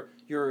test your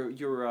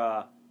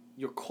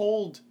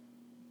cold.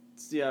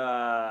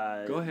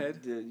 Go ahead.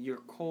 Your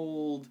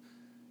cold.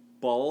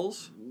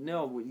 Balls.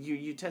 No,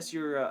 you test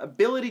your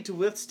ability to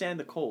withstand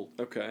the cold.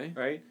 Okay.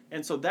 Right,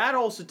 and so that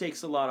also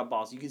takes a lot of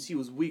balls. You can see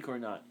who's weak or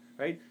not.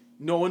 Right,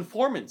 no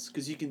informants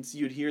because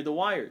you'd hear the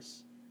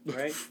wires.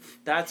 Right,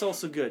 that's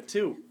also good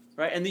too.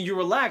 Right, and then you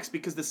relax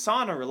because the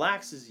sauna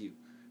relaxes you.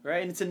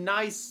 Right, and it's a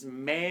nice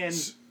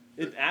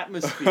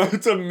atmosphere.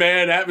 It's a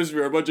man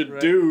atmosphere, a bunch of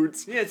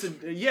dudes.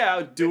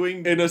 Yeah,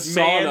 doing in a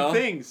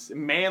sauna.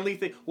 Manly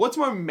things. What's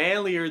more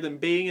manlier than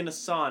being in a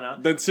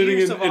sauna? Than sitting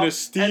in a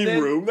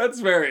steam room. That's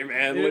very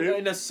manly.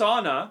 In a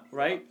sauna,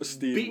 right?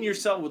 Beating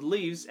yourself with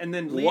leaves and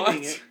then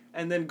leaving it,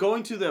 and then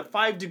going to the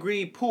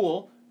 5-degree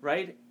pool,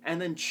 right? And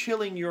then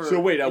chilling your. So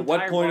wait, at what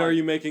point body. are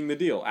you making the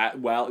deal?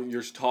 While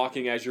you're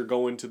talking as you're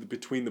going to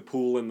between the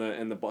pool and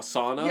the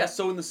sauna. Yeah,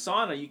 so in the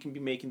sauna you can be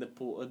making the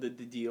pool the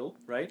deal,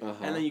 right? Uh-huh.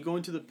 And then you go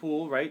into the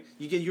pool, right?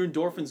 You get your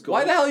endorphins going.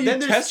 Why the hell are you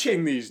then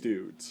testing these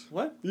dudes?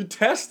 What? You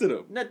tested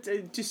them. Not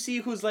to see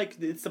who's like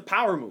it's the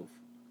power move,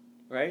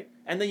 right?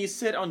 And then you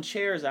sit on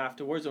chairs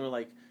afterwards, and we're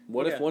like,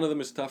 What if one of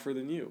them is tougher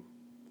than you?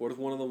 What if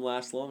one of them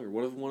lasts longer?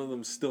 What if one of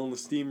them's still in the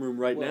steam room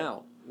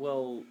now?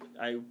 Well,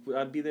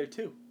 I'd be there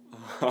too.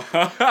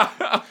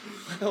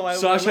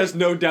 Sash has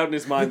no doubt in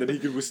his mind that he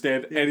could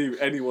withstand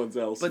anyone's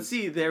else. But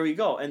see, there we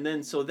go, and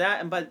then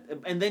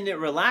and then it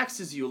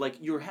relaxes you,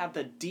 like you have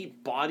that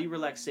deep body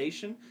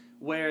relaxation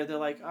where they're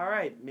like, all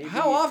right, maybe.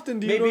 How often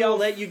do you? I'll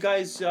let you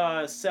guys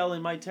sell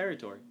in my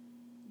territory.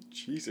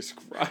 Jesus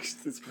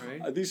Christ!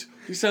 These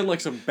sound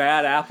like some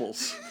bad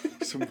apples.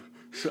 some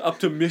up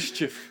to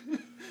mischief.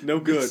 No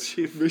good.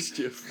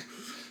 Mischief.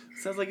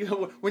 Sounds like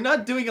we're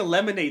not doing a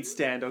lemonade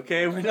stand,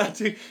 okay? We're not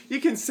doing.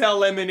 You can sell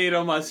lemonade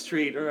on my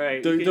street, all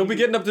right? Don't be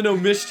getting up to no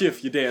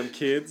mischief, you damn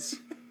kids.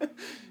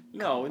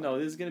 No,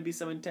 there's gonna be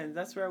some intent.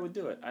 That's where I would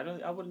do it.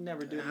 I would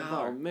never do it in the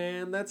bar. Oh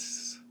man,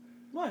 that's.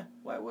 What?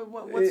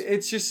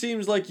 It just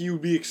seems like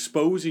you'd be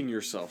exposing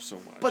yourself so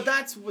much. But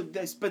that's what.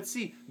 But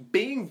see,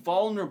 being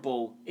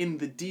vulnerable in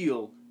the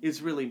deal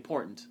is really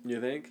important.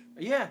 You think?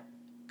 Yeah,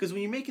 because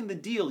when you're making the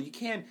deal, you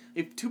can't.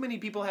 If too many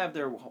people have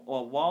their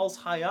walls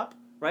high up.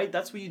 Right?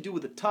 That's what you do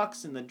with the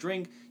tux and the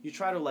drink. You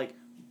try to, like,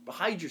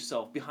 hide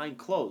yourself behind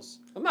clothes.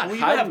 I'm not when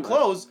hiding. You have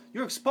clothes,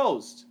 you're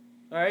exposed.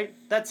 All right?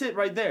 That's it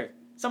right there.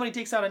 Somebody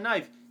takes out a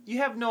knife.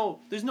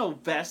 There's no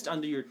vest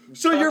under your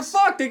So tux. you're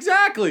fucked,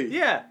 exactly.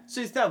 Yeah.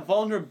 So it's that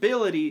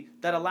vulnerability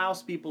that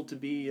allows people to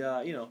be,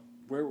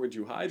 Where would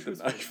you hide the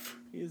knife?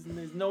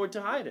 There's nowhere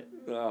to hide it.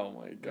 Oh,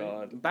 my God.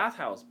 Right?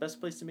 Bathhouse. Best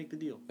place to make the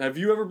deal. Have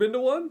you ever been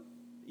to one?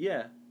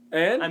 Yeah.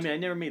 And? I mean, I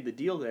never made the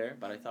deal there,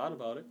 but I thought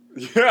about it.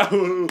 Yeah,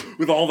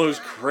 with all those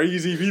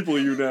crazy people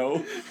you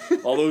know.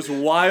 All those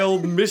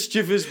wild,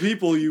 mischievous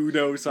people you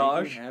know,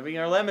 Saj. Having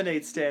our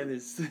lemonade stand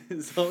is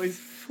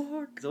always...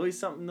 There's always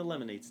something in the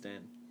lemonade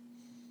stand.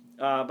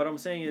 But I'm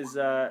saying is,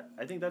 I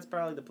think that's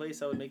probably the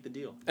place I would make the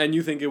deal. And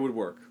you think it would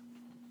work?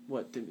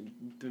 What,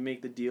 to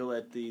make the deal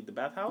at the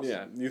bathhouse?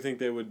 Yeah, you think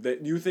they would...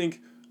 You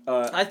think...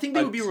 I think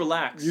they would be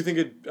relaxed. You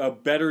think a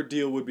better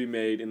deal would be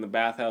made in the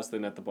bathhouse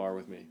than at the bar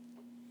with me?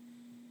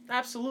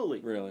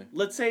 Absolutely. Really?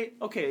 Let's say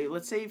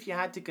if you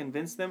had to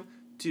convince them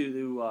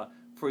to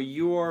for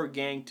your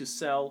gang to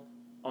sell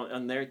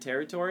on their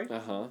territory,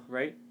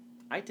 right?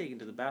 I take it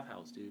to the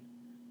bathhouse, dude.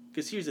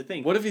 Because here's the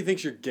thing. What if he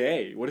thinks you're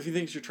gay? What if he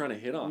thinks you're trying to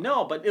hit on him?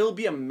 No, but it'll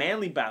be a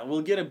manly battle.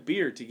 We'll get a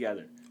beer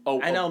together.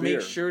 Oh, and I'll beer.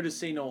 make sure to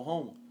say no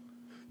homo.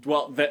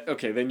 Well,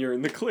 then you're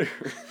in the clear.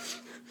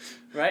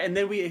 Right, and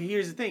then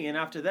here's the thing, and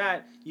after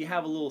that you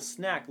have a little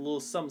snack, a little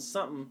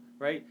something,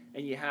 right?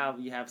 And you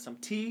have some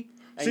tea,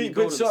 And See, you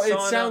go but to so the it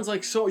sauna. sounds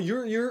like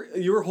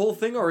your whole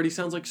thing already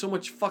sounds like so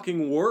much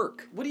fucking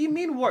work. What do you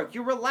mean work?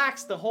 You're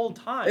relaxed the whole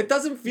time. It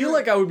doesn't feel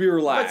like I would be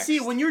relaxed. But see,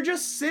 when you're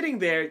just sitting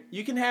there,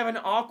 you can have an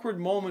awkward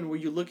moment where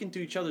you look into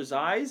each other's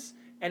eyes,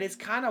 and it's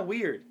kind of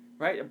weird,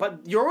 right?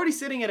 But you're already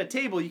sitting at a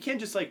table. You can't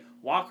just like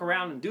walk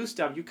around and do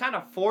stuff. You're kind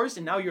of forced,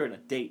 and now you're in a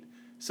date.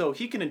 So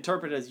he can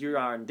interpret it as you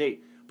are on a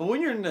date. But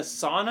when you're in a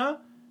sauna,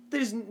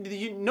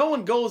 no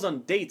one goes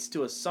on dates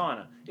to a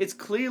sauna. It's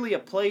clearly a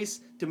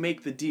place to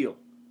make the deal.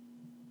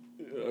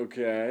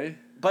 Okay.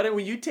 But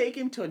when you take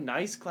him to a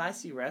nice,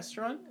 classy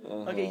restaurant,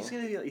 okay,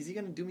 Uh-huh. is he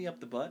gonna do me up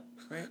the butt,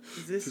 right?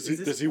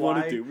 Does he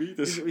want to do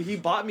me? He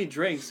bought me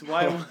drinks.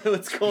 Why?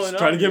 What's going on? He's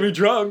trying to get me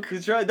drunk.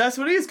 That's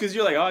what it is. Because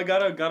you're like, oh, I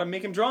gotta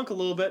make him drunk a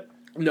little bit.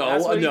 No,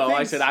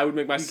 I said I would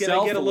make myself. You're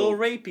gonna get a little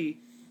rapey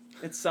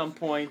at some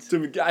point.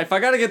 If I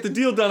gotta get the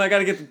deal done, I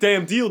gotta get the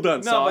damn deal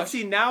done. No, but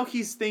see, now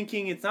he's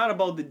thinking it's not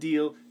about the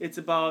deal. It's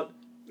about.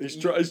 He's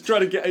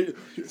trying to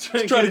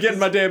get in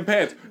my damn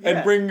pants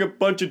and bring a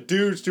bunch of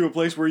dudes to a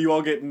place where you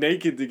all get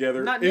naked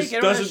together. Not naked.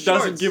 Everyone has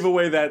shorts. Doesn't give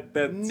away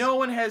that. No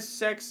one has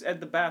sex at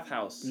the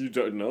bathhouse. You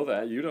don't know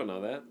that. You don't know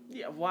that.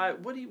 Yeah. Why?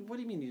 What do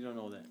you mean you don't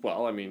know that?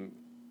 Well, I mean,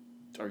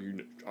 are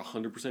you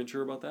 100%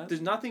 sure about that?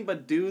 There's nothing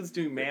but dudes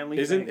doing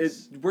manly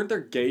things. Weren't there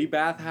gay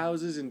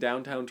bathhouses in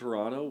downtown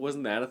Toronto?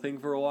 Wasn't that a thing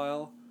for a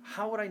while?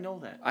 How would I know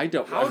that? I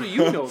don't. How do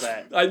you know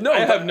that? I know.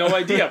 I have no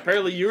idea.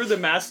 Apparently, you're the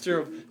master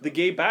of the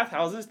gay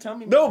bathhouses. Tell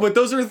me. No, but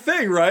those are a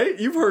thing, right?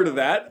 You've heard of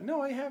that.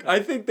 No, I haven't. I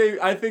think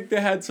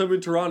they had some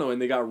in Toronto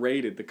and they got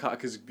raided.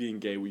 Because being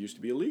gay used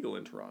to be illegal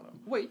in Toronto.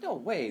 Wait, no,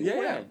 wait. Yeah,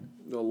 when?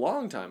 a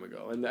long time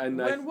ago. And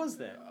When was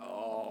that?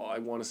 Oh, I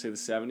want to say the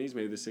 70s,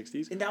 maybe the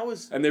 60s. And that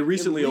was. And they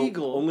recently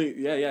illegal.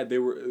 they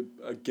were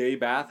gay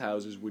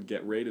bathhouses would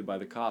get raided by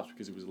the cops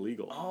because it was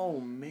illegal. Oh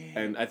man.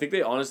 And I think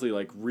they honestly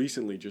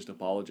recently just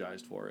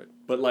apologized for it.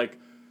 But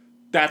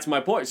that's my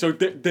point. So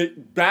the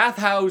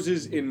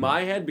bathhouses in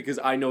my head, because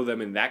I know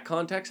them in that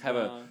context, have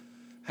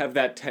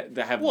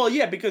Well,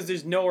 yeah, because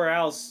there's nowhere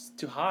else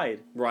to hide,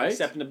 right?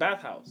 Except in the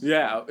bathhouse.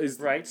 Yeah,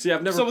 right. See,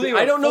 I've never. So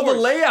I don't know the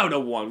layout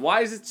of one.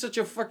 Why is it such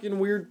a fucking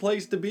weird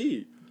place to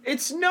be?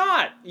 It's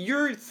not.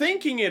 You're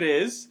thinking it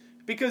is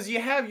because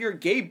you have your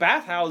gay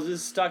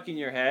bathhouses stuck in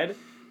your head.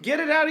 Get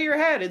it out of your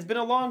head. It's been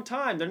a long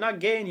time. They're not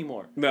gay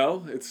anymore.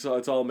 No, it's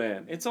all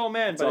man. It's all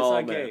man, but it's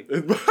not gay.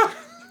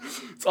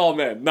 It's all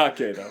man, not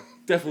gay though.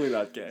 Definitely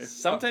not gay.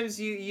 Sometimes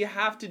you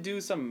have to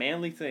do some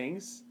manly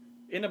things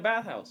in a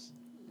bathhouse.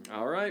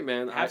 All right,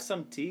 man. Have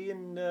some tea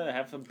and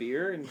have some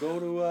beer and go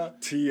to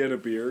tea and a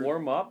beer.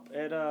 Warm up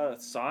at a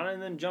sauna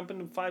and then jump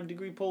into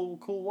 5-degree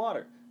cool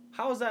water.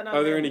 How is that not?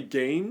 Are there any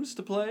games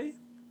to play?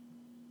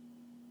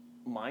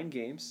 Mind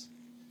games.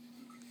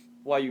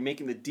 While you're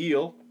making the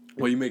deal.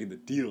 While you're making the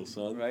deal,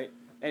 son. Right.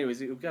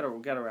 Anyways, we've got to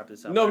wrap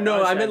this up.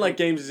 No, I meant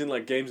games as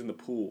in games in the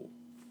pool.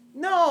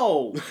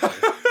 No.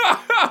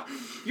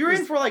 You're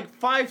in for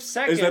 5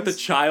 seconds. Is that the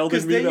child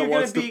in me that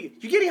wants to?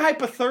 You're getting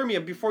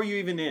hypothermia before you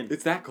even in.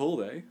 It's that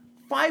cold, eh?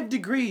 5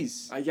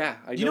 degrees. Yeah,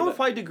 I know. You know what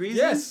 5 degrees is?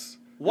 Yes.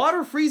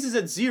 Water freezes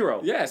at 0.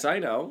 Yes, I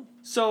know.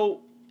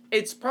 So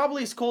it's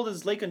probably as cold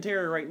as Lake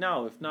Ontario right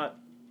now, if not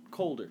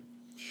colder.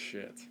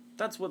 Shit.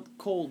 That's what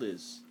cold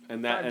is.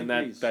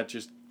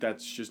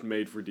 That's just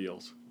made for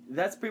deals.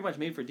 That's pretty much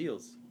made for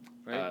deals,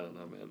 right? I don't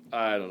know, man.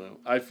 I don't know.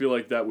 I feel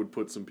like that would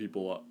put some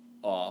people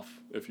off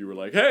if you were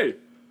like, "Hey."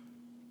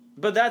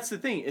 But that's the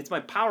thing. It's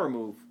my power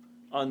move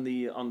on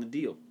the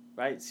deal,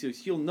 right? So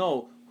he'll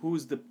know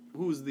who's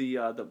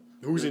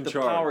in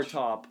charge, power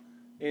top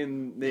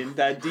in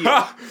that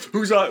deal.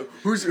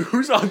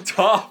 who's on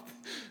top,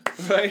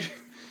 right?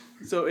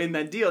 So in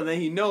that deal, then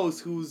he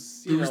knows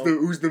who's the man.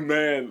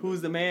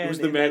 Who's the man? Who's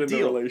the man in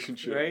the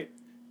relationship, right?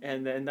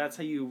 And then that's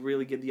how you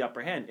really get the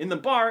upper hand. In the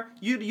bar,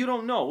 you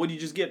don't know. What do you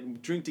just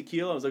drink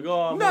tequila? I was like,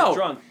 oh, I'm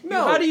drunk.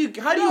 No. How do you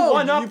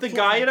one up the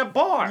guy at a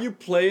bar? You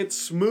play it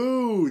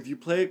smooth. You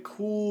play it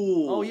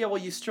cool. Oh yeah,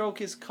 well you stroke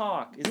his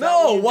cock.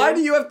 No, why do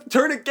you have to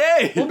turn it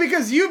gay? Well,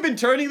 because you've been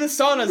turning the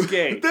saunas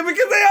gay. Then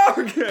because they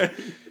are gay.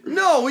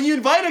 No, when you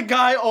invite a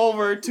guy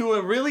over to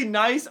a really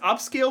nice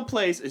upscale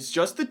place, it's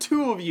just the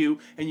two of you,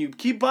 and you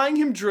keep buying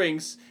him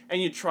drinks,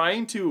 and you're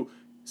trying to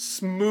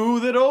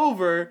smooth it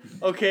over,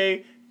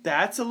 okay?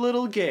 That's a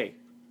little gay.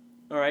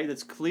 All right?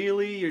 That's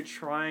clearly you're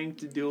trying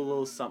to do a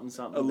little something.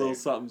 Little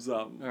something.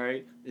 All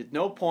right? At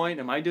no point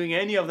am I doing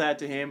any of that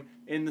to him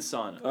in the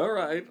sauna. All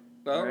right.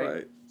 All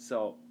right.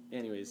 So,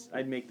 anyways,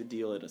 I'd make the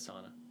deal at a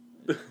sauna.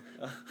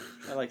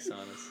 I like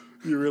saunas.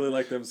 You really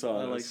like them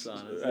saunas? I like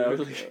saunas.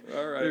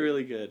 All right. They're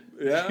really good.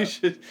 Yeah?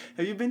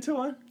 Have you been to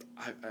one?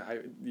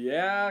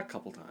 Yeah, a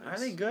couple times. Are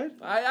they good?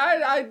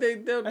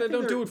 They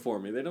don't do it for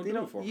me. They don't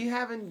do it for me. You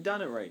haven't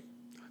done it right.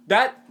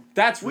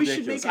 That's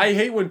ridiculous. I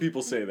hate when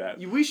people say that.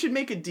 We should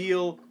make a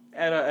deal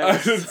at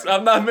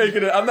I'm not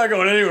making it. I'm not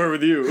going anywhere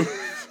with you.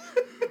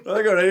 I'm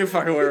not going any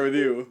fucking where with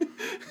you.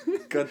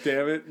 God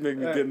damn it! Make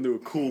me get into a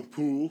cool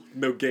pool.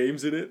 No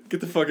games in it. Get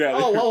the fuck out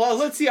of here. Oh well,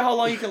 let's see how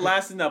long you can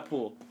last in that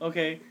pool.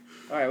 Okay.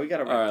 All right, we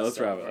gotta wrap. All right, let's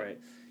wrap it up. All right.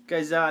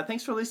 Guys,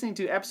 thanks for listening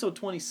to episode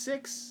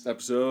 26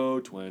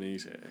 Episode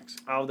 26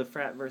 of the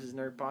Frat vs.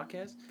 Nerd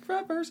podcast.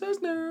 Frat versus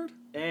Nerd.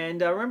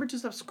 And remember to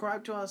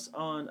subscribe to us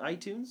on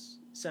iTunes.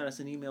 Send us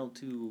an email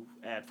to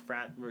at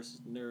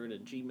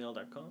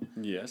fratversusnerd@gmail.com.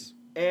 Yes.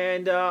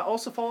 And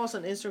also follow us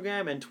on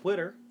Instagram and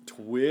Twitter.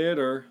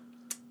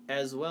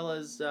 As well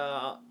as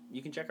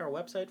you can check our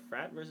website,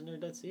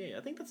 fratversusnerd.ca.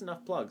 I think that's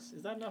enough plugs.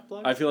 Is that enough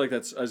plugs? I feel like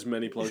that's as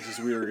many plugs as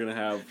we were going to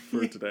have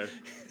for today.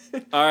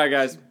 All right,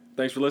 guys.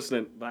 Thanks for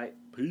listening. Bye.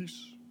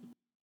 Peace.